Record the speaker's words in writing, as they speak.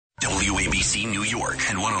WABC New York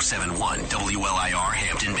and 107.1 WLIR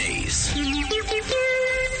Hampton Bays.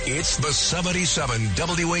 It's the 77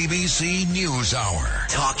 WABC News Hour.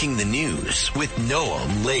 Talking the news with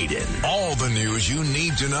Noam, Laden. All the news you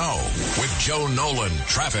need to know with Joe Nolan,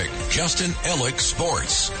 traffic, Justin Ellick,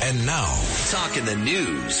 sports. And now, Talking the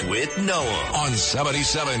news with Noam on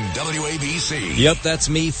 77 WABC. Yep, that's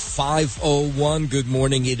me, 5:01. Good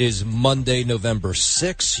morning. It is Monday, November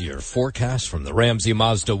 6th. Your forecast from the Ramsey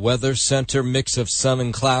Mazda Weather Center. Mix of sun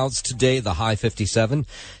and clouds today, the high 57.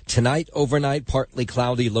 Tonight, overnight, partly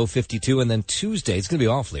cloudy, low 52. And then Tuesday, it's going to be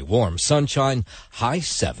awfully warm. Sunshine, high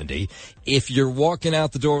 70. If you're walking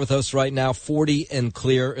out the door with us right now, 40 and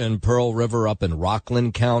clear in Pearl River up in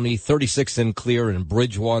Rockland County, 36 and clear in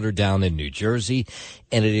Bridgewater down in New Jersey,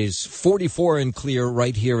 and it is 44 and clear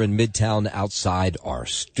right here in Midtown outside our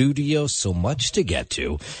studio. So much to get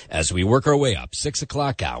to as we work our way up. 6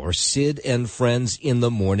 o'clock hour, Sid and Friends in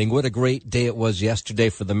the morning. What a great day it was yesterday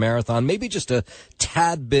for the marathon. Maybe just a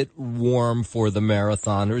tad bit warm for the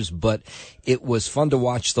marathoners, but it was fun to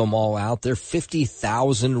watch them all out there.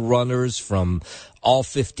 50,000 runners from all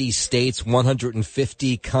 50 states,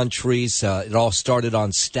 150 countries. It all started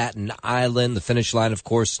on Staten Island. The finish line, of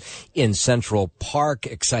course, in Central Park.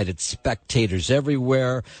 Excited spectators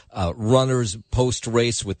everywhere. Runners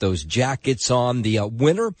post-race with those jackets on. The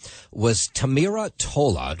winner was Tamira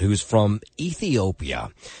Tola, who's from Ethiopia.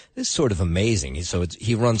 This is sort of amazing.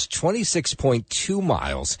 He runs 26.2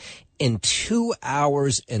 miles in 2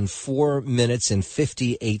 hours and 4 minutes and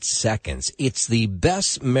 58 seconds. It's the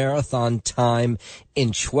best marathon time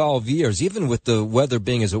in 12 years, even with the weather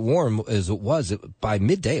being as warm as it was. By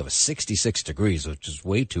midday, it was 66 degrees, which is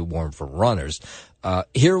way too warm for runners.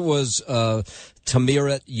 Here was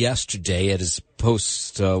Tamira yesterday at his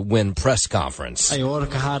post-win press conference. I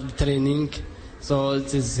work hard training, so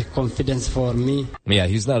it is confidence for me. Yeah,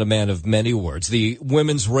 he's not a man of many words. The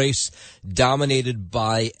women's race dominated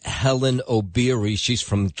by Helen Obiri. She's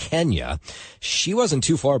from Kenya. She wasn't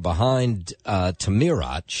too far behind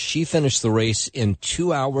Tamira. She finished the race in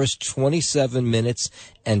 2 hours, 27 minutes,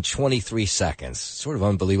 and 23 seconds. Sort of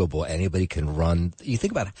unbelievable. Anybody can run. You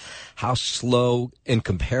think about how slow in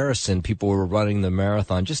comparison people were running the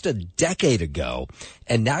marathon just a decade ago.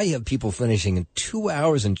 And now you have people finishing in 2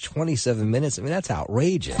 hours and 27 minutes. I mean, that's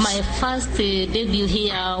outrageous. My first debut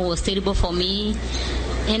here was terrible for me.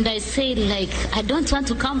 And I said, I don't want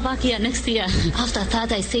to come back here next year. After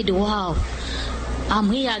that, I said, wow,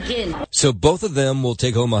 I'm here again. So both of them will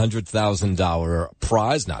take home a $100,000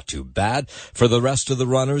 prize. Not too bad. For the rest of the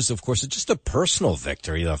runners, of course, it's just a personal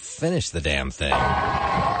victory to finish the damn thing.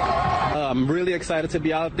 I'm really excited to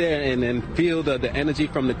be out there and feel the energy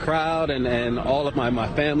from the crowd and all of my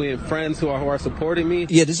family and friends who are supporting me.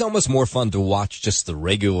 Yeah, it is almost more fun to watch just the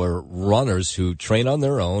regular runners who train on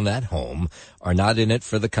their own at home, are not in it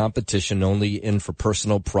for the competition, only in for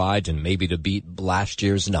personal pride and maybe to beat last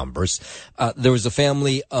year's numbers. There was a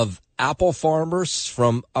family of apple farmers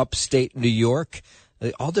from upstate New York.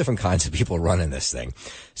 All different kinds of people running this thing.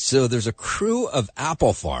 So there's a crew of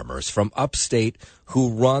apple farmers from upstate who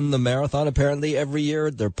run the marathon apparently every year.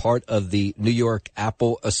 They're part of the New York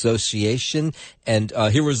Apple Association. And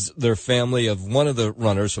here was their family of one of the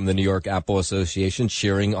runners from the New York Apple Association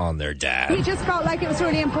cheering on their dad. He just felt like it was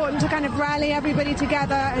really important to kind of rally everybody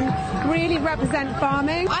together and really represent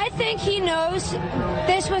farming. I think he knows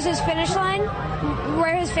this was his finish line,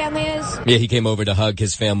 where his family is. Yeah, he came over to hug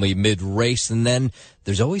his family mid-race, and then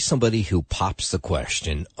there's always somebody who pops the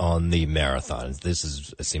question on the marathon. It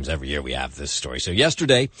seems every year we have this story. So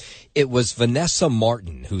yesterday, it was Vanessa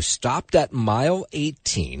Martin who stopped at mile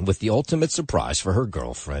 18 with the ultimate surprise for her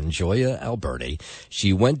girlfriend, Joya Alberti.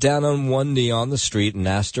 She went down on one knee on the street and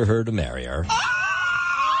asked her to marry her.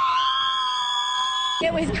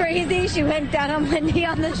 It was crazy. She went down on one knee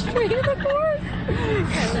on the street of the course.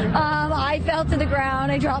 I fell to the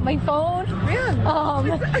ground. I dropped my phone. Really?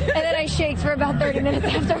 And then I shaked for about 30 minutes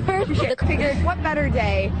afterwards. Figured, what better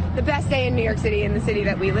day, the best day in New York City, in the city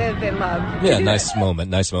that we live and love. Yeah, nice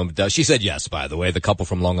moment. She said yes, by the way. The couple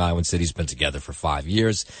from Long Island City's been together for 5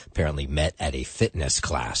 years, apparently met at a fitness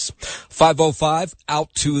class. 5:05,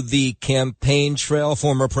 out to the campaign trail.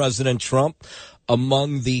 Former President Trump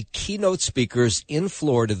among the keynote speakers in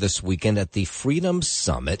Florida this weekend at the Freedom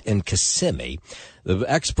Summit in Kissimmee. The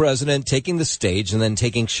ex-president taking the stage and then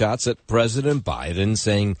taking shots at President Biden,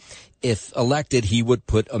 saying if elected, he would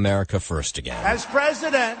put America first again. As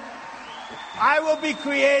president, I will be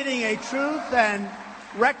creating a truth and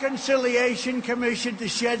reconciliation commission to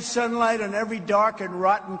shed sunlight on every dark and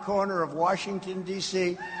rotten corner of Washington,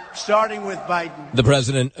 D.C., starting with Biden. The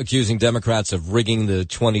president accusing Democrats of rigging the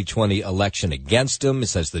 2020 election against him. He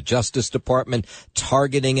says the Justice Department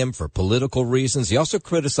targeting him for political reasons. He also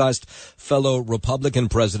criticized fellow Republican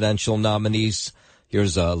presidential nominees.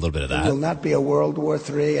 Here's a little bit of that. It will not be a World War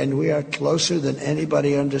III, and we are closer than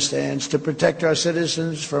anybody understands. To protect our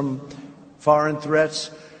citizens from foreign threats,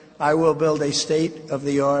 I will build a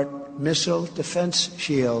state-of-the-art missile defense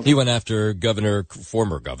shield. He went after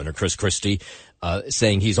former Governor Chris Christie,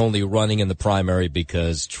 saying he's only running in the primary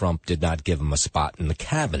because Trump did not give him a spot in the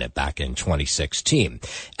cabinet back in 2016.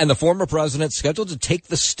 And the former president scheduled to take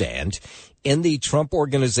the stand in the Trump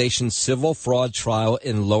Organization civil fraud trial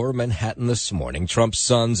in Lower Manhattan this morning. Trump's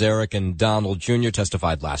sons, Eric and Donald Jr.,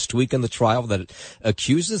 testified last week in the trial that it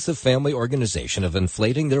accuses the family organization of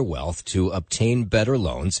inflating their wealth to obtain better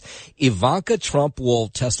loans. Ivanka Trump will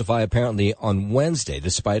testify apparently on Wednesday,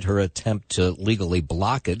 despite her attempt to legally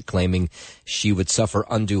block it, claiming she would suffer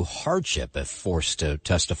undue hardship if forced to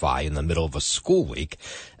testify in the middle of a school week.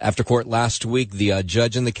 After court last week, the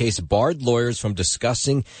judge in the case barred lawyers from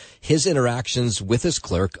discussing his interactions with his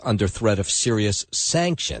clerk under threat of serious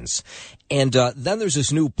sanctions. And then there's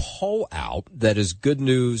this new poll out that is good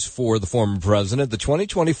news for the former president. The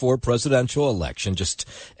 2024 presidential election, just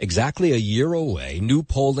exactly a year away. New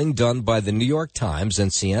polling done by the New York Times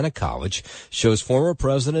and Siena College shows former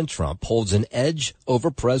President Trump holds an edge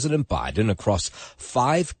over President Biden across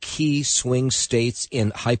 5 key swing states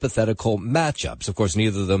in hypothetical matchups. Of course,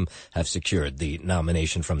 neither of them have secured the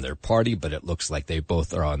nomination from their party, but it looks like they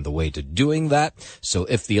both are on the way to doing that. So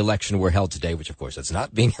if the election were held today, which of course it's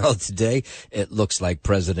not being held today, it looks like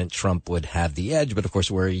President Trump would have the edge. But of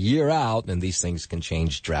course, we're a year out, and these things can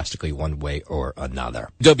change drastically one way or another.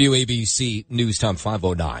 WABC News Time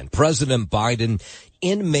 509. President Biden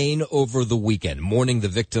in Maine over the weekend, mourning the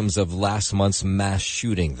victims of last month's mass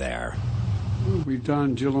shooting there.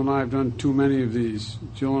 Jill and I have done too many of these.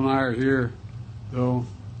 Jill and I are here, though,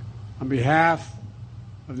 on behalf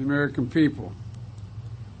of the American people,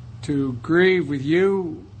 to grieve with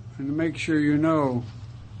you and to make sure you know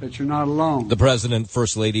that you're not alone. The president,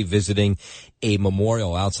 first lady visiting a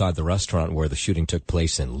memorial outside the restaurant where the shooting took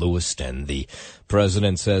place in Lewiston. The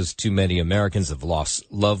president says too many Americans have lost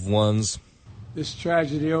loved ones. This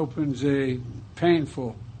tragedy opens a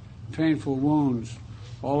painful wounds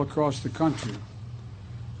all across the country.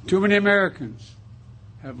 Too many Americans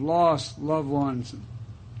have lost loved ones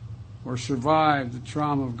or survived the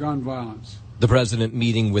trauma of gun violence. The president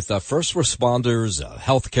meeting with first responders,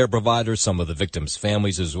 healthcare providers, some of the victims'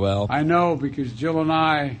 families as well. I know because Jill and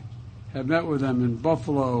I have met with them in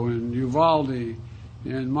Buffalo and Uvalde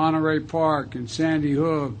and Monterey Park and Sandy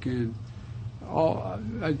Hook and all.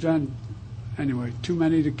 I've done, anyway, too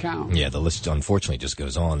many to count. Yeah, the list unfortunately just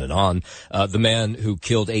goes on and on. The man who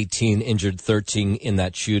killed 18, injured 13 in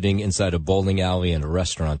that shooting inside a bowling alley and a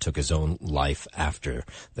restaurant took his own life after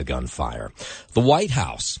the gunfire. The White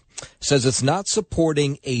House says it's not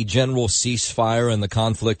supporting a general ceasefire in the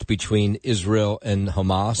conflict between Israel and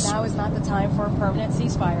Hamas. Now is not the time for a permanent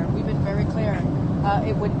ceasefire. We've been very clear.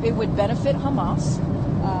 It would benefit Hamas,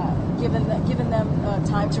 given them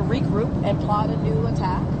time to regroup and plot a new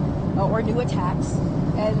attack or new attacks,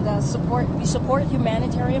 and we support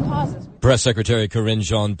humanitarian pauses. Press Secretary Karine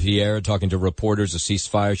Jean-Pierre talking to reporters, a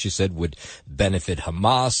ceasefire, she said, would benefit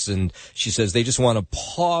Hamas. And she says they just want to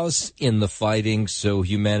pause in the fighting so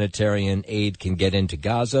humanitarian aid can get into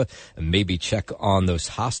Gaza and maybe check on those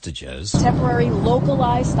hostages. Temporary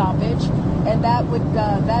localized stoppage, and that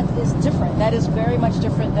is different. That is very much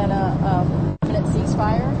different than a permanent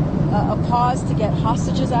ceasefire, a pause to get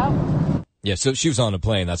hostages out. Yeah, so she was on a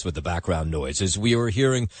plane. That's what the background noise is. We were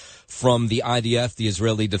hearing from the IDF, the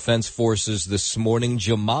Israeli Defense Forces, this morning.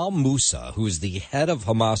 Jamal Musa, who is the head of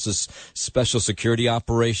Hamas's special security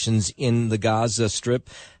operations in the Gaza Strip,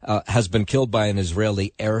 has been killed by an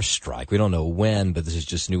Israeli airstrike. We don't know when, but this is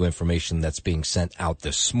just new information that's being sent out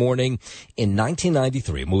this morning. In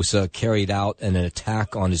 1993, Musa carried out an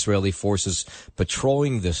attack on Israeli forces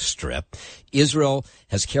patrolling the Strip. Israel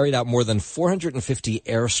has carried out more than 450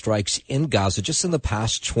 airstrikes in Gaza just in the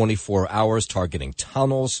past 24 hours, targeting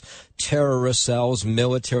tunnels, terrorist cells,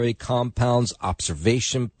 military compounds,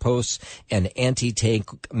 observation posts, and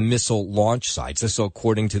anti-tank missile launch sites. This,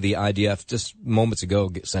 according to the IDF, just moments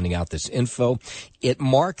ago, sending out this info. It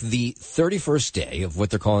marked the 31st day of what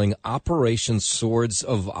they're calling Operation Swords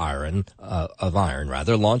of Iron,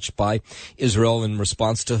 launched by Israel in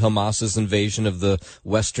response to Hamas's invasion of the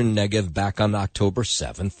Western Negev back on October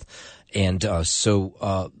 7th. And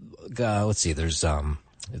let's see, there's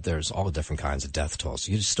there's all different kinds of death tolls.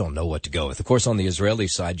 You just don't know what to go with. Of course, on the Israeli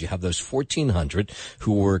side, you have those 1,400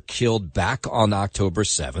 who were killed back on October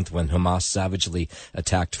 7th when Hamas savagely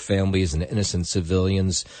attacked families and innocent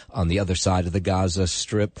civilians on the other side of the Gaza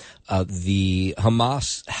Strip. The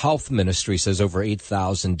Hamas Health Ministry says over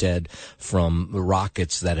 8,000 dead from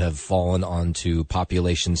rockets that have fallen onto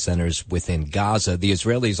population centers within Gaza. The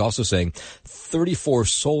Israelis also saying 34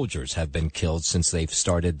 soldiers have been killed since they've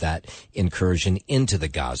started that incursion into the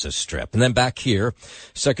Gaza Strip. And then back here,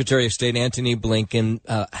 Secretary of State Antony Blinken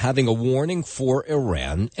having a warning for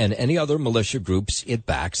Iran and any other militia groups it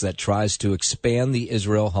backs that tries to expand the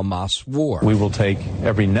Israel-Hamas war. We will take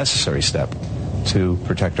every necessary step to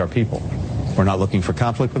protect our people. We're not looking for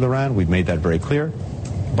conflict with Iran. We've made that very clear,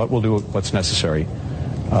 but we'll do what's necessary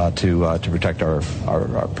to protect our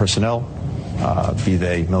personnel, be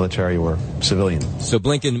they military or civilian. So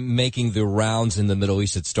Blinken making the rounds in the Middle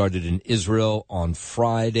East. It started in Israel on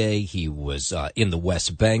Friday. He was in the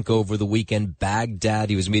West Bank over the weekend, Baghdad.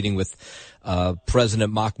 He was meeting with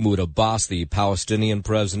President Mahmoud Abbas, the Palestinian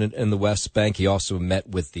president in the West Bank. He also met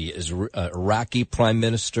with the Iraqi prime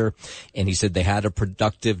minister, and he said they had a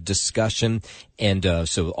productive discussion. And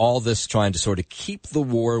so all this trying to sort of keep the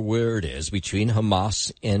war where it is between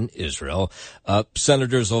Hamas and Israel.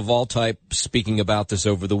 Senators of all type speaking about this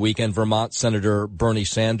over the weekend. Vermont Senator Bernie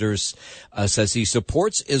Sanders says he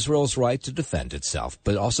supports Israel's right to defend itself,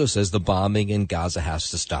 but also says the bombing in Gaza has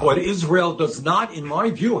to stop. What Israel does not, in my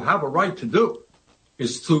view, have a right to do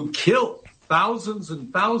is to kill thousands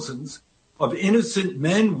and thousands of innocent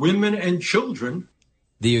men, women, and children.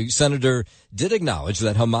 The senator did acknowledge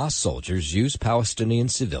that Hamas soldiers use Palestinian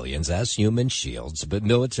civilians as human shields, but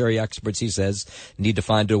military experts, he says, need to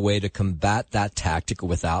find a way to combat that tactic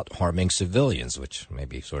without harming civilians, which may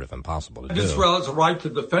be sort of impossible to do. Israel has a right to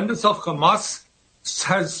defend itself. Hamas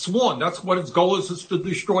has sworn that's what its goal is to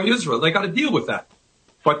destroy Israel. They got to deal with that.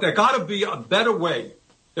 But there got to be a better way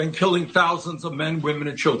than killing thousands of men, women,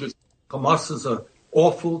 and children. Hamas is an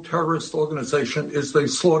awful terrorist organization. They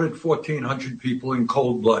slaughtered 1,400 people in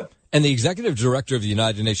cold blood. And the executive director of the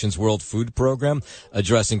United Nations World Food Program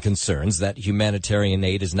addressing concerns that humanitarian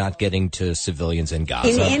aid is not getting to civilians in Gaza.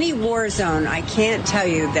 In any war zone, I can't tell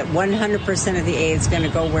you that 100% of the aid is going to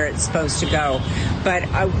go where it's supposed to go. But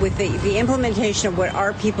with the implementation of what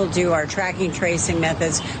our people do, our tracking, tracing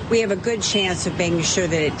methods, we have a good chance of making sure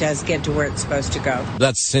that it does get to where it's supposed to go.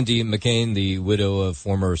 That's Cindy McCain, the widow of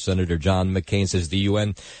former Senator John McCain, says the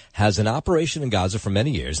UN has an operation in Gaza for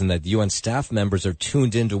many years and that the UN staff members are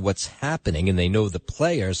tuned into what's happening and they know the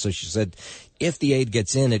players. So she said, if the aid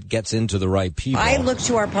gets in, it gets into the right people. I look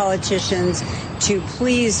to our politicians to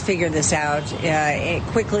please figure this out as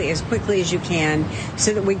quickly as you can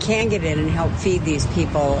so that we can get in and help feed these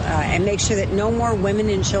people and make sure that no more women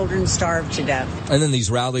and children starve to death. And then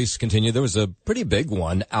these rallies continue. There was a pretty big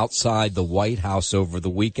one outside the White House over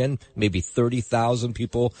the weekend, maybe 30,000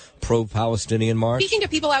 people pro-Palestinian march. Speaking to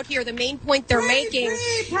people out here, the main point they're making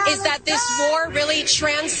is that this war really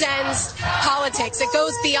transcends politics. It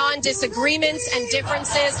goes beyond disagreements and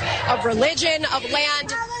differences of religion, of land,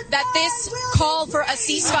 that this call for a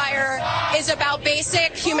ceasefire is about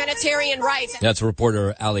basic humanitarian rights. That's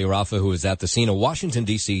reporter Ali Rafa, who was at the scene. A Washington,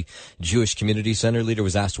 D.C. Jewish Community Center leader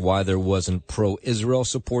was asked why there wasn't pro-Israel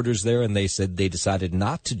supporters there, and they said they decided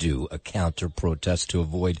not to do a counter-protest to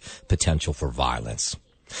avoid potential for violence.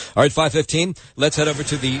 All right, 5:15. Let's head over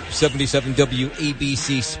to the 77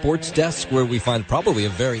 WABC Sports Desk, where we find probably a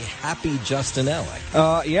very happy Justin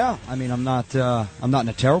Ellick. Yeah, I mean, I'm not in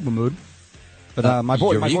a terrible mood, but my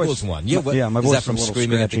voice. Your Eagles won. Yeah, my voice is that from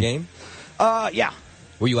screaming scratchy. at the game? Yeah.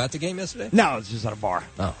 Were you at the game yesterday? No, it's just at a bar.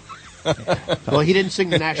 Oh. Well, he didn't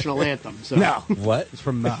sing the national anthem. So. No. What? It's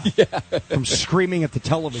from from screaming at the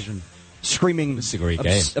television, screaming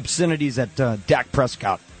obscenities at Dak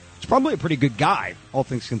Prescott. He's probably a pretty good guy, all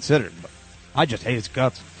things considered, but I just hate his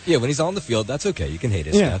guts. Yeah, when he's on the field, that's okay. You can hate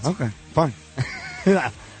his guts. Okay, fine.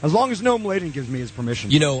 As long as Noam Laden gives me his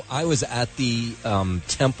permission. You know, I was at the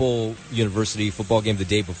Temple University football game the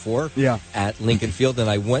day before at Lincoln Field, and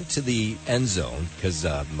I went to the end zone because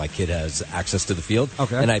my kid has access to the field,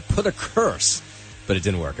 and I put a curse. But it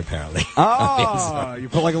didn't work, apparently. Oh, you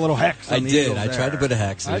put like a little hex on I the did. Eagles I there. tried to put a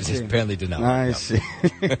hex, and it just apparently did not work. I see.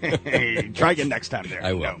 Try again next time there.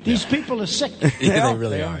 I will. These people are sick. They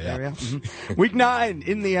really are, yeah. Mm-hmm. Week 9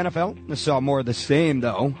 in the NFL. I saw more of the same,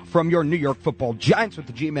 though, from your New York Football Giants with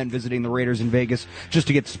the G-Men visiting the Raiders in Vegas just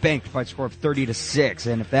to get spanked by a score of 30-6.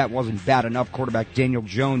 And if that wasn't bad enough, quarterback Daniel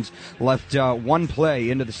Jones left one play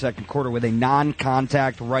into the second quarter with a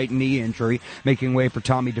non-contact right knee injury, making way for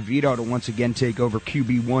Tommy DeVito to once again take over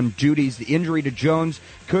QB1 duties. The injury to Jones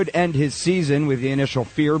could end his season, with the initial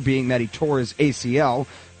fear being that he tore his ACL.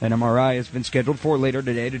 An MRI has been scheduled for later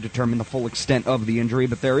today to determine the full extent of the injury,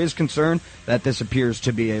 but there is concern that this appears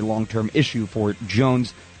to be a long-term issue for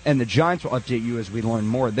Jones. And the Giants will update you as we learn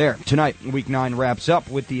more there. Tonight, Week 9 wraps up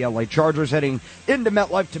with the LA Chargers heading into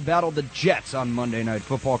MetLife to battle the Jets on Monday Night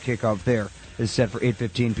Football. Kickoff there is set for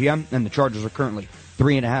 8:15 p.m., and the Chargers are currently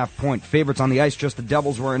 3.5-point favorites on the ice. Just the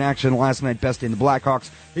Devils were in action last night, besting the Blackhawks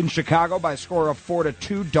in Chicago by a score of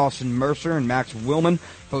 4-2. Dawson Mercer and Max Willman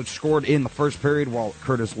both scored in the first period, while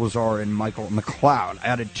Curtis Lazar and Michael McLeod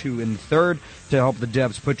added 2 in the third to help the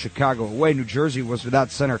Devs put Chicago away. New Jersey was without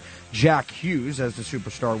center Jack Hughes, as the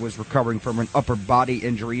superstar was recovering from an upper body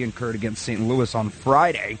injury incurred against St. Louis on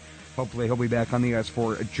Friday. Hopefully he'll be back on the ice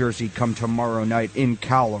for Jersey come tomorrow night in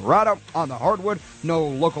Colorado. On the hardwood, no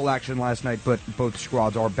local action last night, but both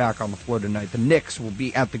squads are back on the floor tonight. The Knicks will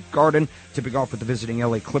be at the Garden, tipping off with the visiting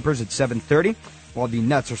LA Clippers at 7:30, while the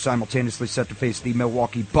Nets are simultaneously set to face the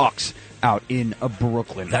Milwaukee Bucks out in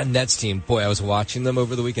Brooklyn. That Nets team, boy, I was watching them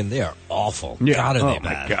over the weekend. They are awful. Yeah. God, are they Oh,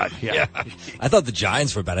 bad. my God, yeah. I thought the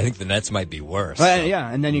Giants were bad. I think the Nets might be worse.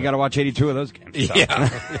 Yeah, and then you got to watch 82 of those games. So.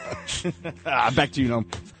 Yeah. Back to you, Noam.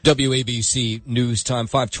 WABC News Time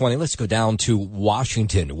 5:20. Let's go down to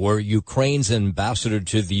Washington, where Ukraine's ambassador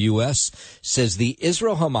to the U.S. says the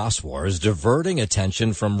Israel-Hamas war is diverting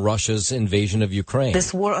attention from Russia's invasion of Ukraine.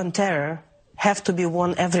 This war on terror have to be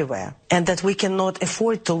won everywhere, and that we cannot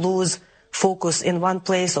afford to lose focus in one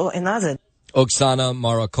place or another. Oksana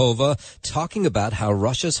Marakova talking about how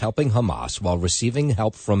Russia's helping Hamas while receiving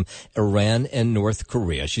help from Iran and North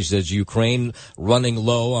Korea. She says Ukraine running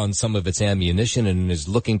low on some of its ammunition and is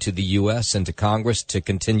looking to the U.S. and to Congress to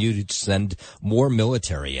continue to send more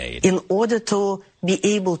military aid. In order to be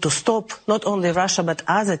able to stop not only Russia but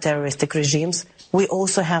other terroristic regimes, we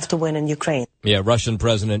also have to win in Ukraine. Yeah, Russian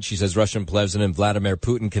President Vladimir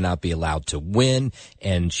Putin cannot be allowed to win,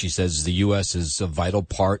 and she says the U.S. is a vital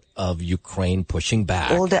part of Ukraine pushing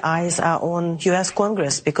back. All the eyes are on U.S.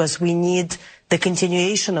 Congress because we need the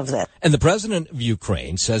continuation of that. And the president of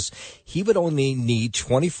Ukraine says he would only need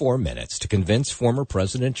 24 minutes to convince former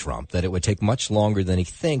President Trump that it would take much longer than he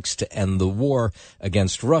thinks to end the war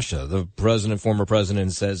against Russia. The former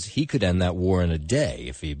president says he could end that war in a day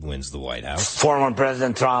if he wins the White House. Former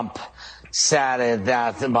President Trump said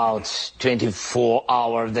that about 24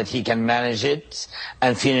 hours that he can manage it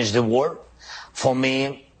and finish the war. For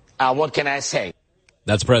me, what can I say?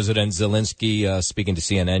 That's President Zelensky speaking to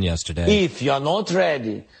CNN yesterday. If you're not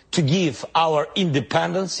ready to give our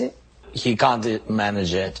independence, he can't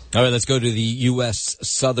manage it. All right, let's go to the U.S.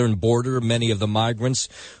 southern border. Many of the migrants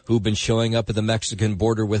who've been showing up at the Mexican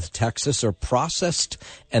border with Texas are processed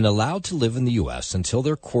and allowed to live in the U.S. until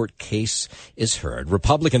their court case is heard.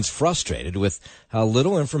 Republicans frustrated with how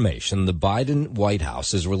little information the Biden White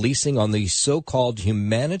House is releasing on the so-called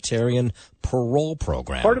humanitarian parole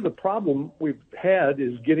program. Part of the problem we've had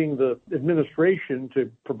is getting the administration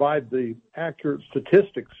to provide the accurate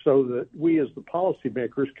statistics so that we as the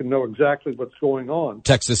policymakers can know exactly what's going on.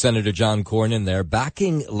 Texas Senator John Cornyn there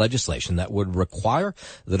backing legislation that would require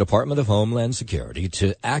the Department of Homeland Security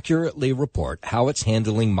to accurately report how it's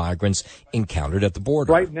handling migrants encountered at the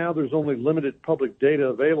border. Right now, there's only limited public data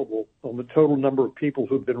available on the total number of people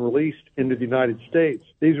who've been released into the United States.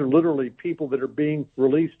 These are literally people that are being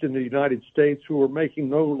released in the United States who are making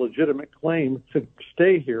no legitimate claim to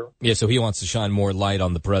stay here. Yeah, so he wants to shine more light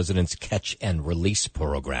on the president's catch and release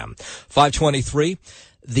program. 523.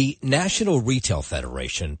 The National Retail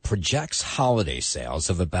Federation projects holiday sales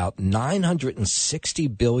of about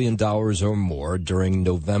 $960 billion or more during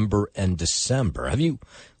November and December. Have you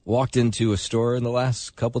walked into a store in the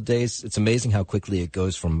last couple of days? It's amazing how quickly it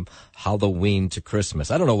goes from Halloween to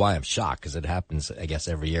Christmas. I don't know why I'm shocked, because it happens, I guess,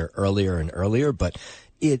 every year earlier and earlier, but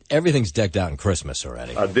everything's decked out in Christmas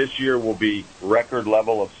already. This year will be record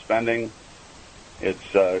level of spending.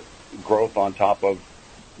 It's growth on top of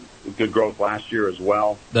good growth last year as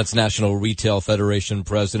well. That's National Retail Federation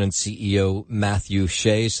President CEO Matthew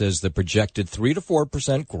Shea says the projected 3 to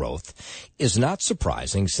 4% growth is not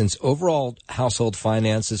surprising since overall household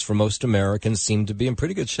finances for most Americans seem to be in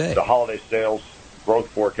pretty good shape. The holiday sales growth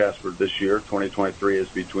forecast for this year, 2023, is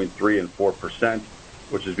between 3 and 4%,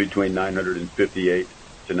 which is between $958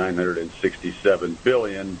 to $967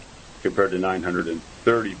 billion compared to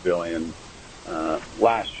 $930 billion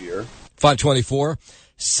last year. 524.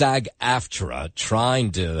 SAG-AFTRA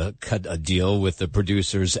trying to cut a deal with the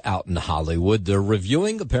producers out in Hollywood. They're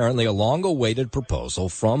reviewing apparently a long-awaited proposal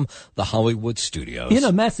from the Hollywood studios. In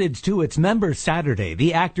a message to its members Saturday,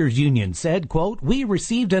 the Actors Union said, quote, "We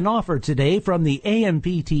received an offer today from the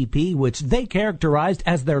AMPTP, which they characterized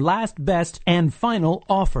as their last, best, and final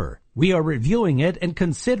offer. We are reviewing it and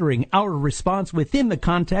considering our response within the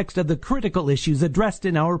context of the critical issues addressed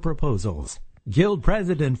in our proposals." Guild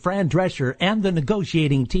President Fran Drescher and the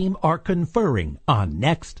negotiating team are conferring on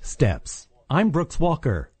next steps. I'm Brooks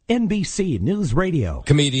Walker, NBC News Radio.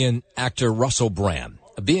 Comedian actor Russell Brand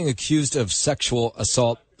being accused of sexual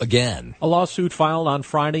assault again. A lawsuit filed on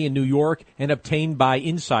Friday in New York and obtained by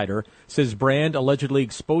Insider says Brand allegedly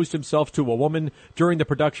exposed himself to a woman during the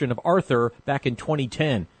production of Arthur back in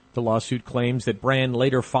 2010. The lawsuit claims that Brand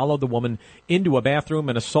later followed the woman into a bathroom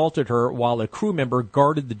and assaulted her while a crew member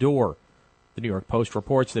guarded the door. The New York Post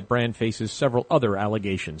reports that Brand faces several other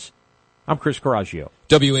allegations. I'm Chris Coraggio.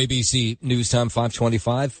 WABC News Time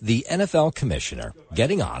 525. The NFL commissioner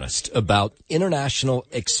getting honest about international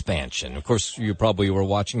expansion. Of course, you probably were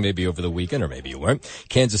watching maybe over the weekend, or maybe you weren't.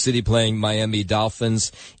 Kansas City playing Miami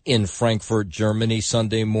Dolphins in Frankfurt, Germany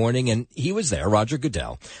Sunday morning, and he was there. Roger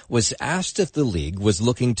Goodell was asked if the league was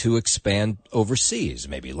looking to expand overseas,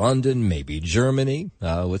 maybe London, maybe Germany.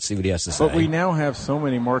 Let's see what he has to say. But we now have so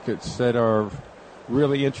many markets that are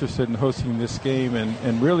really interested in hosting this game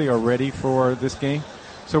and really are ready for this game.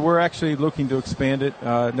 So we're actually looking to expand it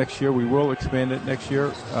next year. We will expand it next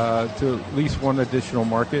year to at least one additional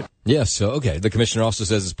market. Yes, so, okay. The commissioner also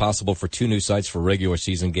says it's possible for 2 new sites for regular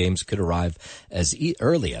season games could arrive as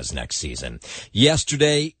early as next season.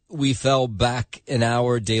 Yesterday, we fell back an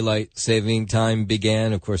hour. Daylight saving time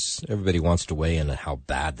began. Of course, everybody wants to weigh in on how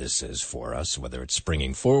bad this is for us, whether it's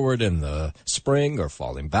springing forward in the spring or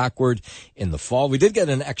falling backward in the fall. We did get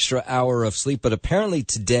an extra hour of sleep, but apparently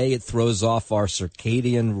today it throws off our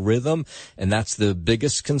circadian rhythm, and that's the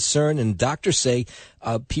biggest concern. And doctors say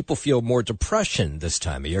people feel more depression this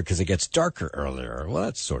time of year because it gets darker earlier. Well,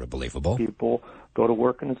 that's sort of believable. People go to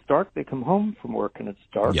work and it's dark. They come home from work and it's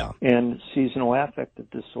dark. Yeah. And seasonal affective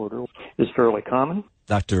disorder is fairly common.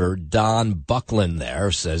 Dr. Don Buckland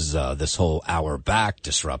there says this whole hour back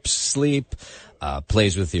disrupts sleep,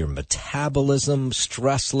 plays with your metabolism,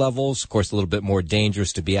 stress levels. Of course, a little bit more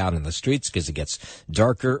dangerous to be out in the streets because it gets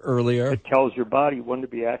darker earlier. It tells your body when to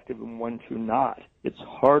be active and when to not. It's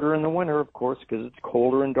harder in the winter, of course, because it's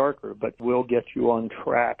colder and darker, but will get you on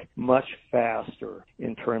track much faster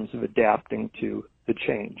in terms of adapting to the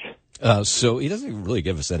change. So he doesn't really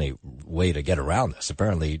give us any way to get around this.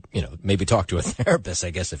 Apparently, maybe talk to a therapist,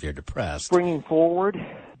 I guess, if you're depressed. Bringing forward,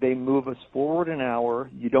 they move us forward an hour.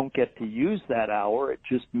 You don't get to use that hour. It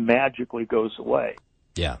just magically goes away.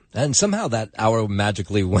 Yeah, and somehow that hour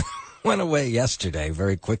magically went away yesterday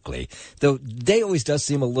very quickly. Though day always does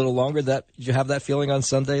seem a little longer. Did you have that feeling on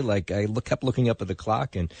Sunday? Like I kept looking up at the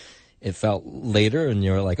clock and it felt later, and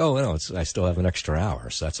you're like, oh, no, I still have an extra hour,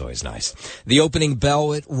 so that's always nice. The opening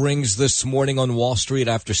bell, it rings this morning on Wall Street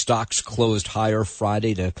after stocks closed higher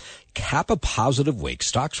Friday to cap a positive week.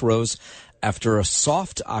 Stocks rose after a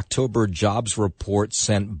soft October jobs report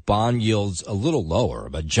sent bond yields a little lower.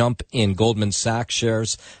 A jump in Goldman Sachs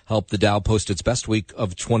shares helped the Dow post its best week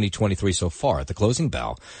of 2023 so far. At the closing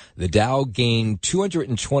bell, the Dow gained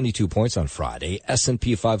 222 points on Friday.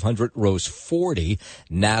 S&P 500 rose 40.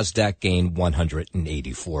 NASDAQ gained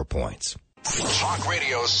 184 points. Talk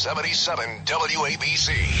Radio 77 WABC.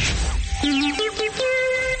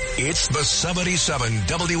 It's the 77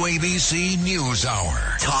 WABC News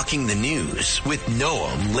Hour. Talking the news with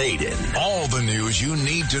Noam, Laden. All the news you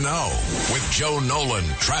need to know with Joe Nolan,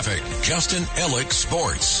 traffic, Justin Ellick,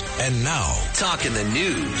 sports. And now, Talking the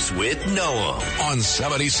news with Noam on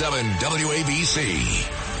 77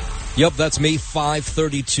 WABC. Yep, that's me,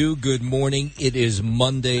 5:32. Good morning. It is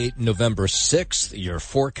Monday, November 6th. Your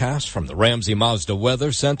forecast from the Ramsey Mazda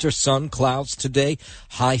Weather Center. Sun, clouds today,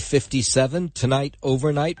 high 57. Tonight,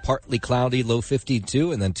 overnight, partly cloudy, low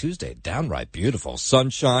 52. And then Tuesday, downright beautiful.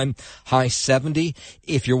 Sunshine, high 70.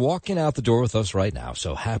 If you're walking out the door with us right now,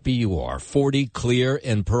 so happy you are. 40 clear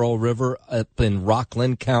in Pearl River up in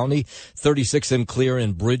Rockland County. 36 and clear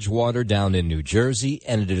in Bridgewater down in New Jersey.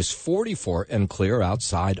 And it is 44 and clear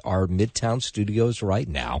outside our our Midtown studios right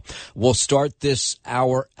now. We'll start this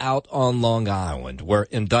hour out on Long Island, where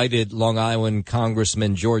indicted Long Island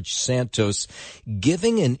Congressman George Santos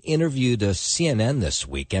giving an interview to CNN this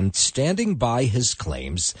week and standing by his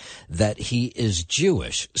claims that he is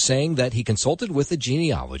Jewish, saying that he consulted with a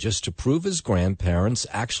genealogist to prove his grandparents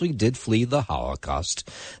actually did flee the Holocaust.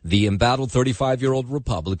 The embattled 35-year-old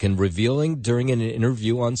Republican revealing during an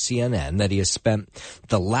interview on CNN that he has spent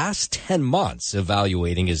the last 10 months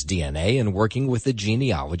evaluating his DNA and working with a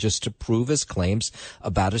genealogist to prove his claims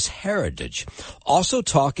about his heritage. Also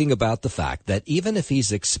talking about the fact that even if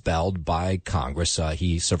he's expelled by Congress,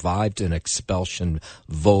 he survived an expulsion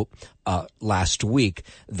vote last week,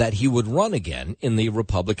 that he would run again in the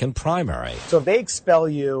Republican primary. So if they expel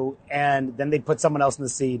you and then they put someone else in the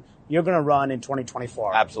seat, you're going to run in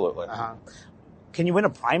 2024? Absolutely. Can you win a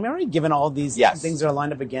primary given all these things that are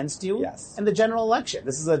lined up against you? Yes. And the general election.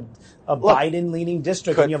 This is a Biden-leaning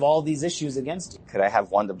district, and you have all these issues against you. Could I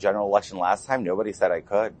have won the general election last time? Nobody said I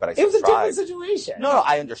could, but I still It was a tried. different situation. No,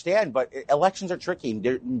 I understand, but elections are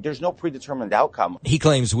tricky. There's no predetermined outcome. He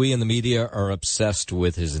claims we in the media are obsessed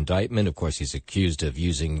with his indictment. Of course, he's accused of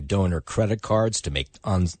using donor credit cards to make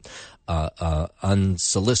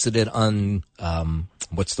unsolicited,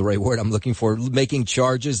 what's the right word I'm looking for? Making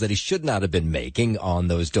charges that he should not have been making on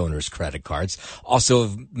those donors' credit cards. Also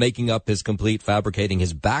of making up his complete, fabricating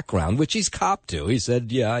his background, which he's copped to. He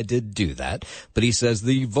said, yeah, I did do that. But he says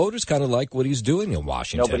the voters kind of like what he's doing in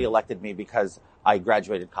Washington. Nobody elected me because I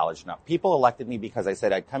graduated college enough. People elected me because I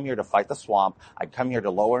said I'd come here to fight the swamp. I'd come here to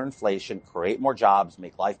lower inflation, create more jobs,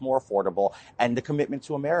 make life more affordable, and the commitment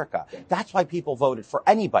to America. That's why people voted for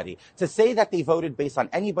anybody. To say that they voted based on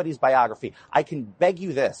anybody's biography, I can beg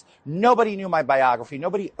you this. Nobody knew my biography.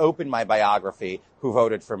 Nobody opened my biography who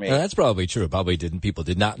voted for me. Now, that's probably true. People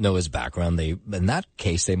did not know his background. In that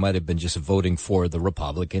case, they might have been just voting for the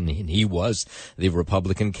Republican, and he was the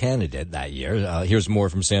Republican candidate that year. Here's more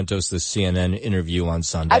from Santos, the CNN interview on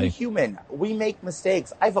Sunday. I'm human. We make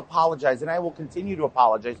mistakes. I've apologized, and I will continue to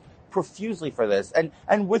apologize profusely for this, and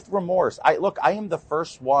with remorse. I am the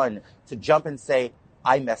first one to jump and say,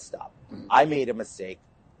 I messed up. I made a mistake.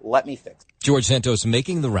 Let me fix it. George Santos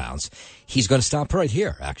making the rounds. He's going to stop right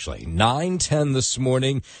here, actually. 9:10 this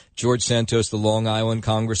morning. George Santos, the Long Island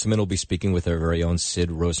congressman, will be speaking with our very own Sid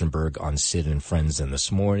Rosenberg on Sid and Friends in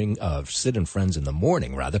the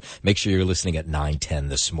morning, rather. Make sure you're listening at 9:10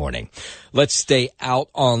 this morning. Let's stay out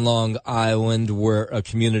on Long Island, where a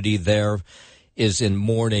community there is in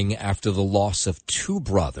mourning after the loss of two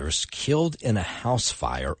brothers killed in a house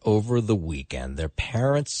fire over the weekend. Their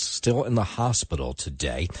parents still in the hospital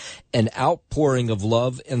today. An outpouring of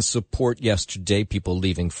love and support yesterday. People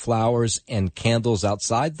leaving flowers and candles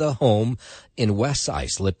outside the home in West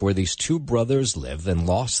Islip where these two brothers live and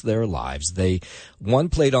lost their lives. One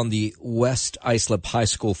played on the West Islip High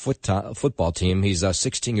School football team. He's a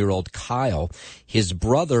 16-year-old Kyle. His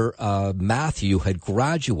brother, Matthew, had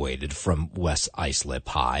graduated from West Islip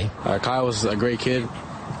High. Kyle was a great kid.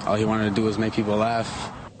 All he wanted to do was make people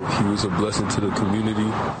laugh. He was a blessing to the community.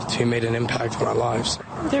 He made an impact on our lives.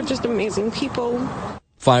 They're just amazing people.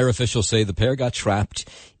 Fire officials say the pair got trapped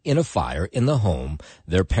in a fire in the home.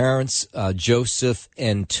 Their parents, Joseph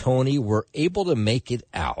and Tony, were able to make it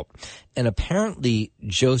out. And apparently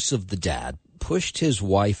Joseph, the dad, pushed his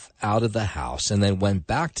wife out of the house and then went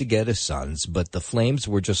back to get his sons, but the flames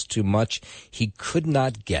were just too much. He could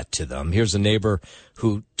not get to them. Here's a neighbor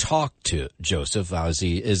who talked to Joseph as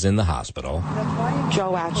he is in the hospital.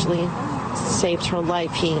 Joe actually saved her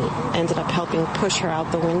life. He ended up helping push her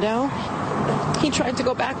out the window. He tried to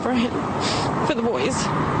go back for the boys,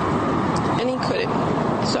 and he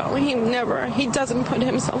couldn't. So he doesn't put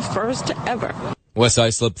himself first ever. West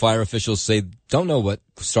Islip fire officials say don't know what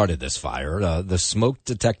started this fire. The smoke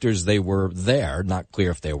detectors, they were there. Not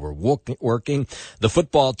clear if they were working. The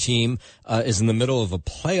football team is in the middle of a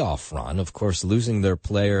playoff run. Of course, losing their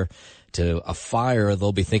player to a fire,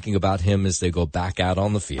 they'll be thinking about him as they go back out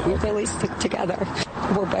on the field. We really stick together.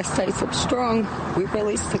 We're West Islip strong. We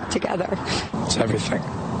really stick together. It's everything.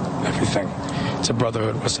 Everything. It's a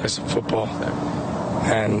brotherhood, West Islip football.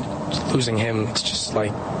 And losing him, it's just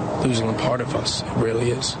like losing a part of us. It really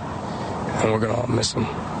is. And we're going to all miss him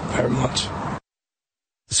very much.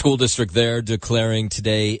 School district there declaring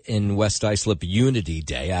today in West Islip Unity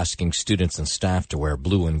Day, asking students and staff to wear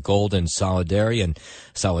blue and gold in solidarity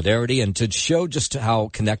and to show just how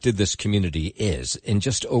connected this community is. In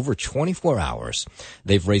just over 24 hours,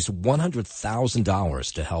 they've raised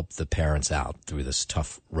 $100,000 to help the parents out through this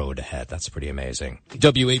tough road ahead. That's pretty amazing.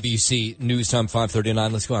 WABC News Time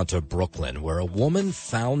 5:39. Let's go out to Brooklyn, where a woman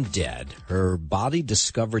found dead. Her body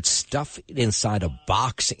discovered stuffed inside a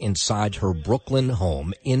box inside her Brooklyn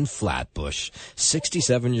home in Flatbush.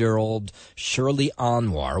 67-year-old Shirley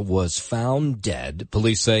Anwar was found dead.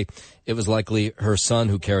 Police say it was likely her son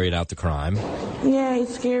who carried out the crime. Yeah,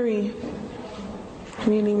 it's scary.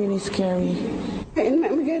 Really, really scary. It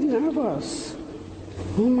made me get nervous.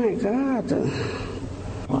 Oh, my God.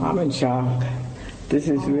 Well, I'm in shock. This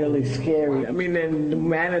is really scary. I mean, in the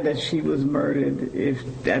manner that she was murdered, if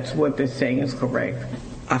that's what they're saying is correct,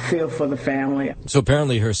 I feel for the family. So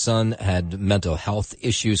apparently her son had mental health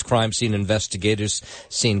issues. Crime scene investigators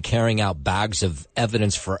seen carrying out bags of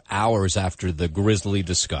evidence for hours after the grisly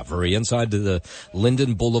discovery inside the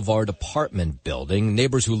Linden Boulevard apartment building.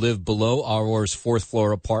 Neighbors who live below Anwar's fourth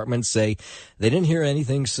floor apartment say they didn't hear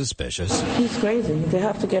anything suspicious. He's crazy. They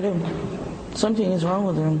have to get him. Something is wrong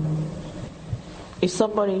with him. If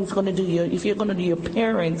somebody's going to do if you're going to do your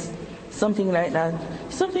parents something like that,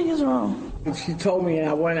 something is wrong. She told me, and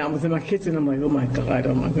I was in my kitchen. I'm like, oh my God,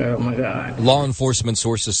 oh my God, oh my God. Law enforcement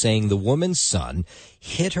sources saying the woman's son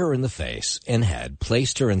hit her in the face and head,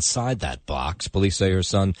 placed her inside that box. Police say her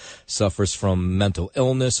son suffers from mental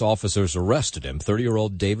illness. Officers arrested him.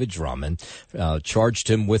 30-year-old David Drummond charged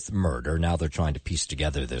him with murder. Now they're trying to piece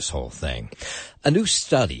together this whole thing. A new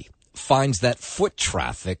study finds that foot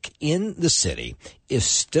traffic in the city is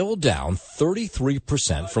still down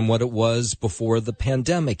 33% from what it was before the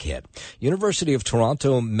pandemic hit. University of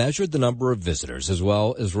Toronto measured the number of visitors as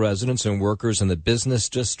well as residents and workers in the business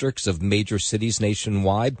districts of major cities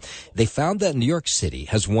nationwide. They found that New York City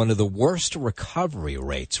has one of the worst recovery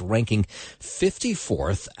rates, ranking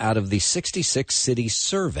 54th out of the 66 cities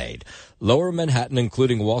surveyed. Lower Manhattan,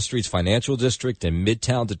 including Wall Street's financial district and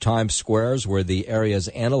Midtown to Times Squares, were the areas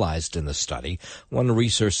analyzed in the study. One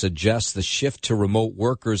research suggests the shift to remote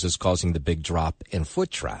workers is causing the big drop in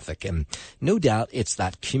foot traffic. And no doubt it's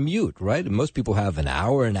that commute, right? Most people have an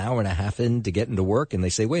hour and a half in to get into work, and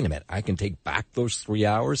they say, wait a minute, I can take back those 3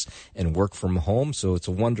 hours and work from home. So it's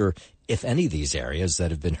a wonder if any of these areas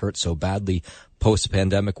that have been hurt so badly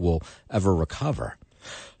post-pandemic will ever recover.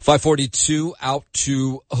 542 out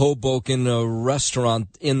to Hoboken, a restaurant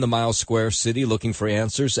in the Mile Square City, looking for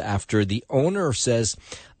answers after the owner says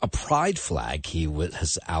a pride flag he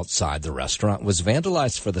was outside the restaurant was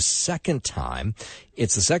vandalized for the second time.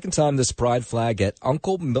 It's the second time this pride flag at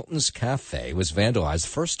Uncle Milton's Cafe was vandalized.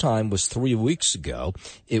 First time was 3 weeks ago.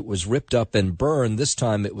 It was ripped up and burned. This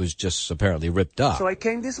time it was just apparently ripped up. So I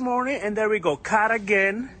came this morning and there we go. Cut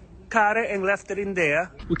again. Cut it and left it in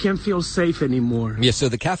there. We can't feel safe anymore. Yeah, so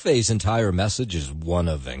the cafe's entire message is one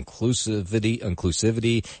of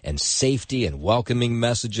inclusivity and safety and welcoming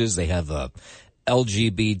messages. They have a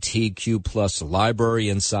LGBTQ plus library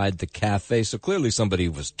inside the cafe, so clearly somebody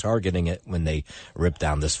was targeting it when they ripped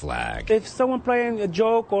down this flag. If someone playing a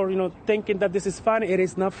joke or, thinking that this is funny, it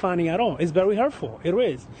is not funny at all. It's very hurtful. It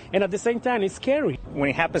is. And at the same time, it's scary. When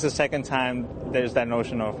it happens a second time, there's that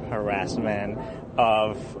notion of harassment,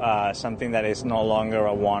 of something that is no longer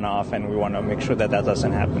a one-off, and we want to make sure that that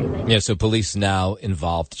doesn't happen. Yeah, so police now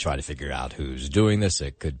involved to try to figure out who's doing this.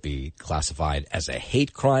 It could be classified as a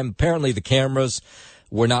hate crime. Apparently the cameras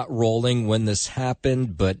were not rolling when this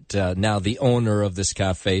happened, but now the owner of this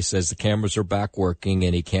cafe says the cameras are back working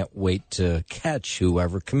and he can't wait to catch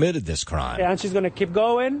whoever committed this crime. Yeah, and she's going to keep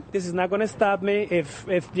going. This is not going to stop me. If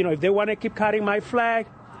they want to keep cutting my flag,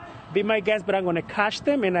 be my guest, but I'm going to catch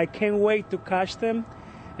them, and I can't wait to catch them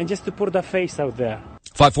and just to put the face out there.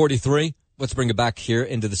 543. Let's bring it back here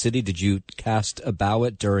into the city. Did you cast a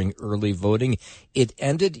ballot during early voting? It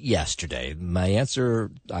ended yesterday. My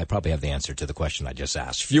answer, I probably have the answer to the question I just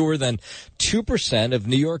asked. Fewer than 2% of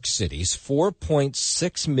New York City's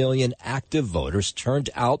 4.6 million active voters turned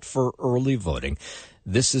out for early voting.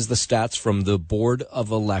 This is the stats from the Board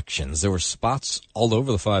of Elections. There were spots all over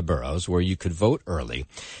the 5 boroughs where you could vote early.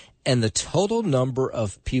 And the total number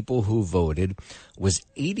of people who voted was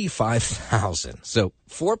 85,000. So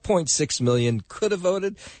 4.6 million could have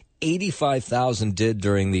voted. 85,000 did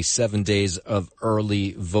during the 7 days of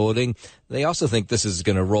early voting. They also think this is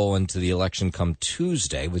going to roll into the election come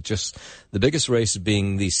Tuesday, with just the biggest race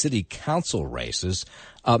being the city council races.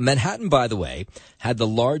 Manhattan, by the way, had the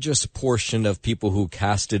largest portion of people who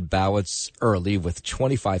casted ballots early, with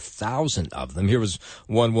 25,000 of them. Here was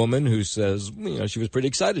one woman who says, she was pretty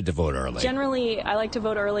excited to vote early. Generally, I like to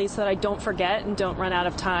vote early so that I don't forget and don't run out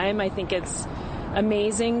of time. I think it's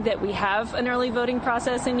amazing that we have an early voting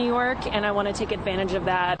process in New York, and I want to take advantage of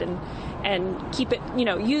that and keep it,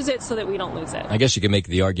 use it so that we don't lose it. I guess you can make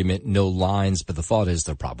the argument no lines, but the thought is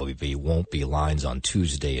there probably won't be lines on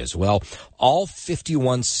Tuesday as well. All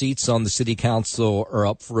 51 seats on the city council are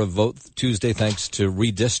up for a vote Tuesday thanks to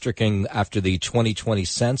redistricting after the 2020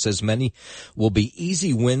 census. Many will be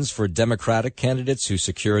easy wins for Democratic candidates who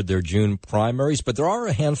secured their June primaries, but there are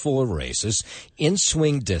a handful of races in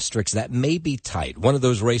swing districts that may be tight. One of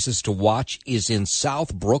those races to watch is in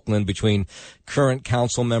South Brooklyn between current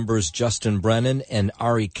council members Justin Brennan and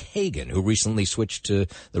Ari Kagan, who recently switched to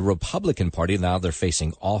the Republican Party. Now they're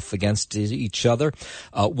facing off against each other.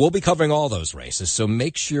 We'll be covering all those races, so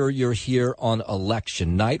make sure you're here on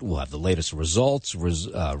election night. We'll have the latest results,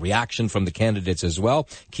 reaction from the candidates as well.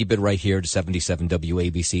 Keep it right here to 77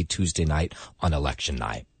 WABC Tuesday night on election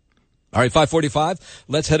night. All right, 5:45.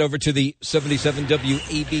 Let's head over to the 77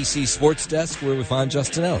 WABC Sports Desk where we find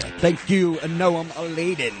Justin Ellick. Thank you, Noam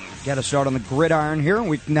Laden. Get us started on the gridiron here in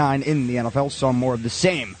Week 9 in the NFL. Saw more of the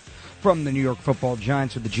same from the New York Football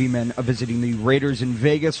Giants, with the G-men visiting the Raiders in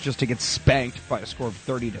Vegas just to get spanked by a score of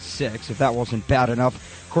 30-6. If that wasn't bad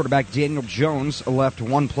enough, quarterback Daniel Jones left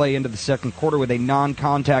one play into the second quarter with a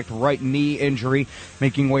non-contact right knee injury,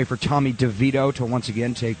 making way for Tommy DeVito to once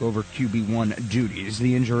again take over QB1 duties.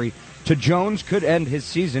 The injury to Jones could end his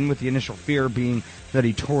season, with the initial fear being that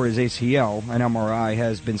he tore his ACL. An MRI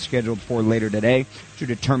has been scheduled for later today to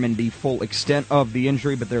determine the full extent of the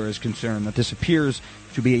injury, but there is concern that this appears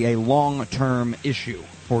to be a long-term issue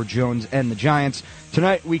for Jones and the Giants.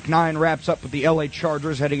 Tonight, Week 9 wraps up with the LA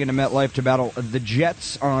Chargers heading into MetLife to battle the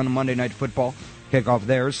Jets on Monday Night Football. Kickoff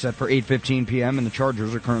there is set for 8:15 p.m., and the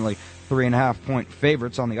Chargers are currently 3.5-point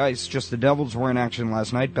favorites on the ice. Just the Devils were in action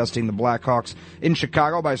last night, besting the Blackhawks in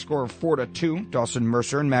Chicago by a score of 4-2. Dawson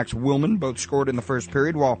Mercer and Max Willman both scored in the first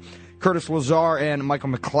period, while Curtis Lazar and Michael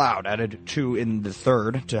McLeod added 2 in the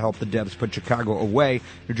third to help the Devs put Chicago away.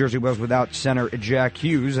 New Jersey was without center Jack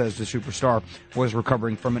Hughes, as the superstar was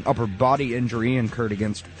recovering from an upper body injury incurred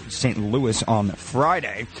against St. Louis on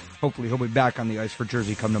Friday. Hopefully he'll be back on the ice for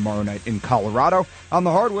Jersey come tomorrow night in Colorado. On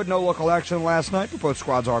the hardwood, no local action last night, but both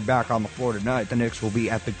squads are back on the floor tonight. The Knicks will be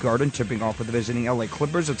at the Garden, tipping off with the visiting LA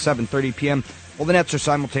Clippers at 7:30 p.m., while the Nets are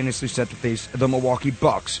simultaneously set to face the Milwaukee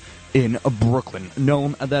Bucks in Brooklyn.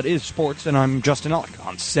 Noam, that is sports, and I'm Justin Ellick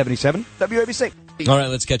on 77 WABC. All right,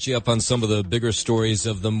 let's catch you up on some of the bigger stories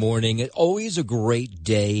of the morning. Always a great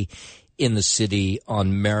day in the city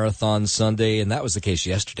on Marathon Sunday, and that was the case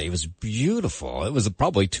yesterday. It was beautiful. It was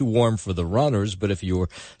probably too warm for the runners, but if you were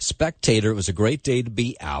a spectator, it was a great day to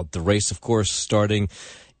be out. The race, of course, starting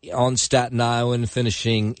on Staten Island,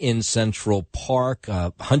 finishing in Central Park.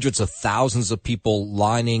 Hundreds of thousands of people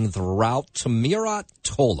lining the route. Tamirat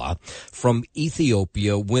Tola from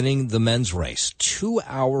Ethiopia winning the men's race. 2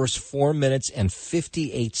 hours, 4 minutes, and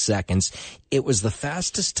 58 seconds. It was the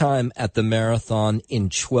fastest time at the marathon in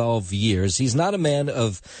 12 years. He's not a man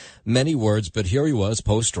of many words, but here he was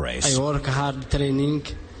post-race. I work hard training,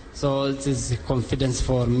 so it is confidence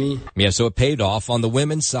for me. Yeah, so it paid off. On the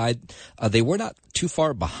women's side, they were not too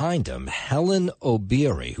far behind him. Helen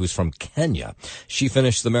Obiri, who's from Kenya, she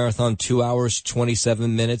finished the marathon 2 hours,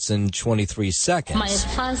 27 minutes, and 23 seconds. My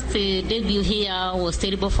first debut here was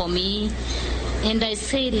terrible for me. And I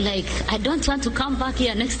said, I don't want to come back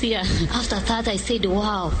here next year. After that, I said,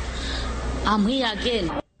 wow, I'm here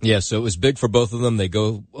again. Yeah, so it was big for both of them. They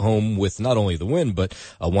go home with not only the win, but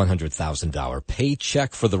a $100,000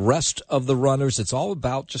 paycheck. For the rest of the runners, it's all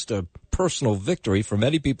about just a personal victory. For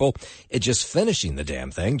many people, it's just finishing the damn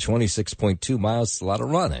thing. 26.2 miles, a lot of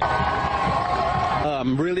running.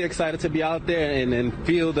 I'm really excited to be out there and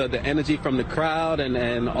feel the energy from the crowd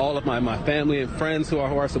and all of my family and friends who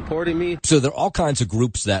are supporting me. So there are all kinds of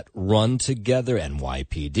groups that run together,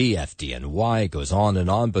 NYPD, FDNY, it goes on and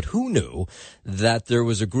on. But who knew that there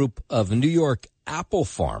was a group of New York apple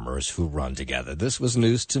farmers who run together? This was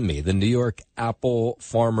news to me. The New York Apple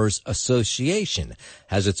Farmers Association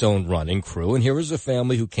has its own running crew, and here was a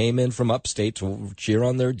family who came in from upstate to cheer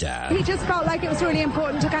on their dad. He just felt like it was really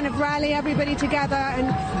important to kind of rally everybody together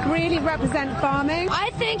and really represent farming. I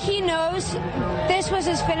think he knows this was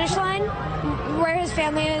his finish line, where his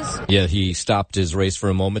family is. Yeah, he stopped his race for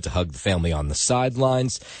a moment to hug the family on the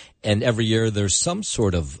sidelines. And every year there's some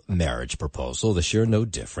sort of marriage proposal. This year, no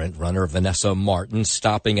different. Runner Vanessa Martin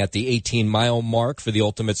stopping at the 18-mile mark for the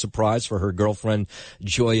ultimate surprise for her girlfriend,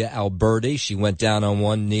 Joya Alberti. She went down on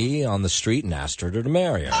one knee on the street and asked her to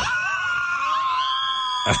marry her.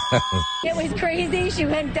 It was crazy. She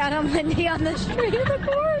went down on one knee on the street of the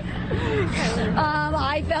course.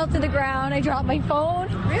 I fell to the ground. I dropped my phone.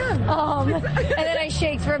 Really? And then I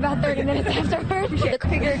shaked for about 30 minutes afterwards. I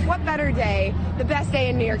figured, what better day, the best day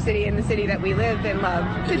in New York City, in the city that we live and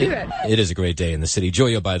love, to do it. It is a great day in the city.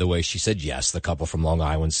 Joya, by the way, she said yes. The couple from Long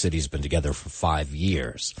Island City has been together for 5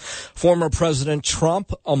 years. Former President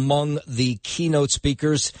Trump among the keynote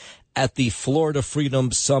speakers at the Florida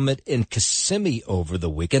Freedom Summit in Kissimmee over the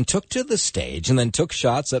weekend, took to the stage and then took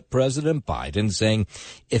shots at President Biden, saying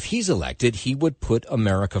if he's elected, he would put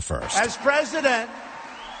America first. As president,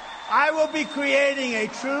 I will be creating a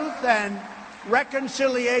truth and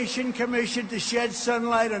reconciliation commission to shed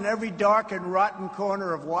sunlight on every dark and rotten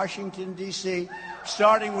corner of Washington, D.C.,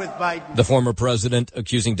 starting with Biden. The former president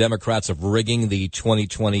accusing Democrats of rigging the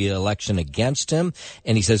 2020 election against him,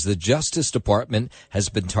 and he says the Justice Department has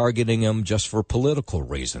been targeting him just for political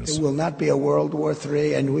reasons. It will not be a World War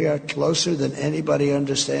III, and we are closer than anybody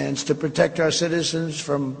understands. To protect our citizens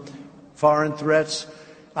from foreign threats,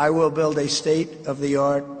 I will build a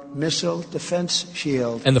state-of-the-art missile defense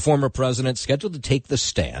shield. And the former president scheduled to take the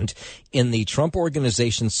stand in the Trump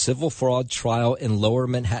Organization's civil fraud trial in Lower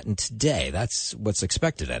Manhattan today. That's what's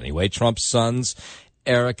expected anyway. Trump's sons,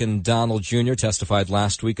 Eric and Donald Jr., testified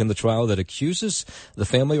last week in the trial that accuses the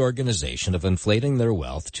family organization of inflating their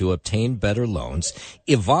wealth to obtain better loans.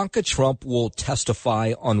 Ivanka Trump will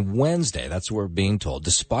testify on Wednesday. That's what we're being told,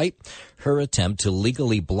 despite her attempt to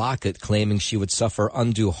legally block it, claiming she would suffer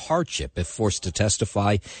undue hardship if forced to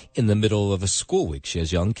testify in the middle of a school week. She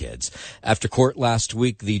has young kids. After court last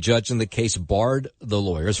week, the judge in the case barred the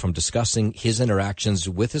lawyers from discussing his interactions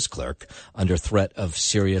with his clerk under threat of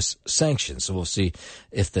serious sanctions. So we'll see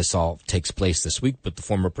if this all takes place this week, but the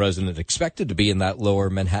former president expected to be in that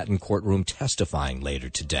Lower Manhattan courtroom testifying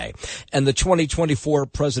later today. And the 2024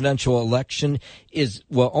 presidential election is,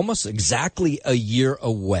 well, almost exactly a year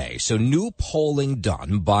away. So new polling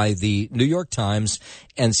done by the New York Times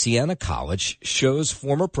and Siena College shows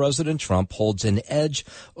former President Trump holds an edge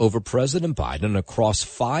over President Biden across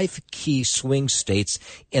 5 key swing states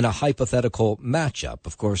in a hypothetical matchup.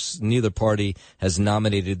 Of course, neither party has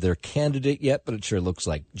nominated their candidate yet, but it sure looks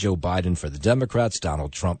like Joe Biden for the Democrats,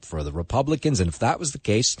 Donald Trump for the Republicans. And if that was the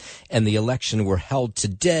case and the election were held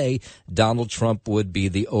today, Donald Trump would be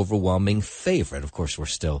the overwhelming favorite. Of course, we're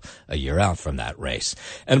still a year out from that race.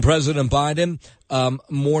 And President Biden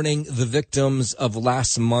mourning the victims of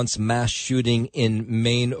last month's mass shooting in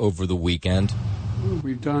Maine over the weekend.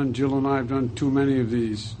 Jill and I have done too many of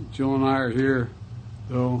these. Jill and I are here,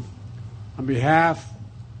 though, on behalf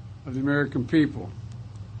of the American people,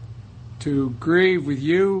 to grieve with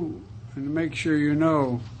you and to make sure you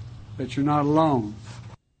know that you're not alone.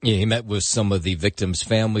 Yeah, he met with some of the victims'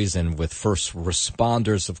 families and with first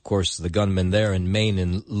responders. Of course, the gunman there in Maine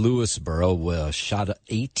in Lewisboro shot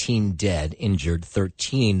 18 dead, injured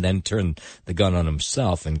 13, then turned the gun on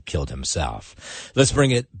himself and killed himself. Let's bring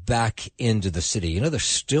it back into the city. You know, they're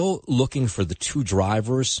still looking for the 2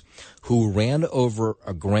 drivers who ran over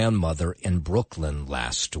a grandmother in Brooklyn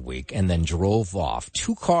last week and then drove off.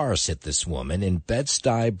 2 cars hit this woman in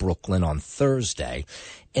Bed-Stuy, Brooklyn on Thursday,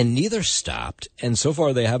 and neither stopped, and so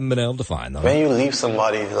far they haven't been able to find them. When you leave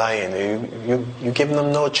somebody lying, you're giving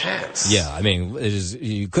them no chance. Yeah, I mean,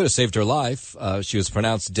 you could have saved her life. She was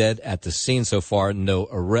pronounced dead at the scene so far, no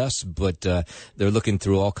arrests, but they're looking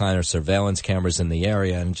through all kinds of surveillance cameras in the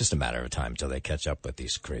area, and just a matter of time till they catch up with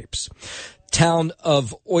these creeps. Town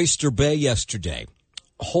of Oyster Bay yesterday,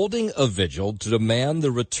 holding a vigil to demand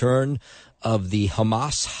the return of the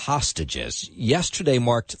Hamas hostages. Yesterday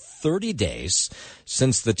marked 30 days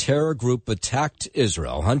since the terror group attacked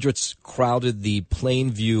Israel. Hundreds crowded the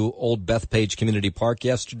Plainview Old Bethpage Community Park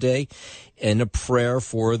yesterday in a prayer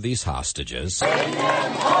for these hostages. I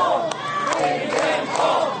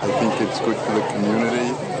think it's good for the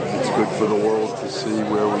community. It's good for the world to see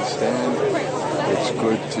where we stand. It's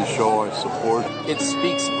good to show our support. It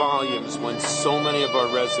speaks volumes when so many of our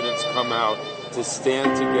residents come out to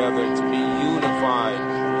stand together, to be unified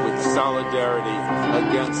with solidarity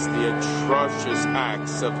against the atrocious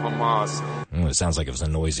acts of Hamas. It sounds like it was a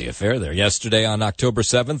noisy affair there. Yesterday on October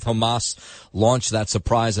 7th, Hamas launched that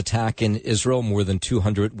surprise attack in Israel. More than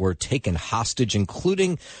 200 were taken hostage,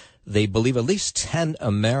 including, they believe, at least 10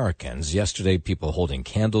 Americans. Yesterday, people holding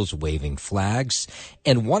candles, waving flags.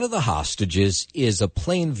 And one of the hostages is a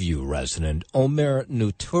Plainview resident, Omer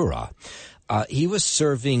Nutura. He was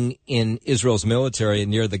serving in Israel's military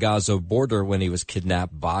near the Gaza border when he was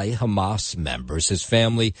kidnapped by Hamas members. His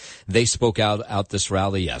family, they spoke out at this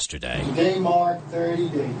rally yesterday. Today marked 30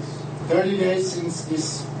 days. 30 days since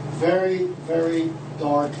this very, very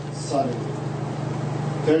dark Saturday.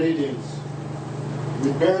 30 days.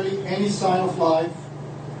 With barely any sign of life,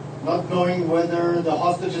 not knowing whether the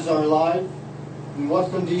hostages are alive, in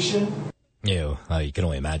what condition. You can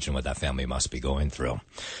only imagine what that family must be going through.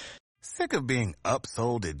 Sick of being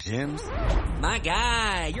upsold at gyms? My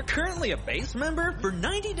guy, you're currently a base member? For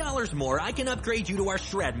 $90 more, I can upgrade you to our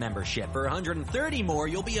Shred membership. For $130 more,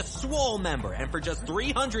 you'll be a Swole member. And for just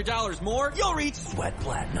 $300 more, you'll reach Sweat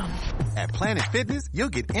Platinum. At Planet Fitness, you'll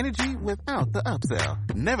get energy without the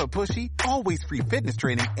upsell. Never pushy, always free fitness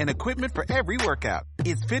training and equipment for every workout.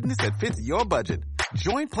 It's fitness that fits your budget.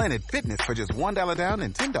 Join Planet Fitness for just $1 down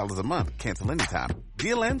and $10 a month. Cancel anytime.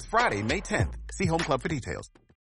 Deal ends Friday, May 10th. See Home Club for details.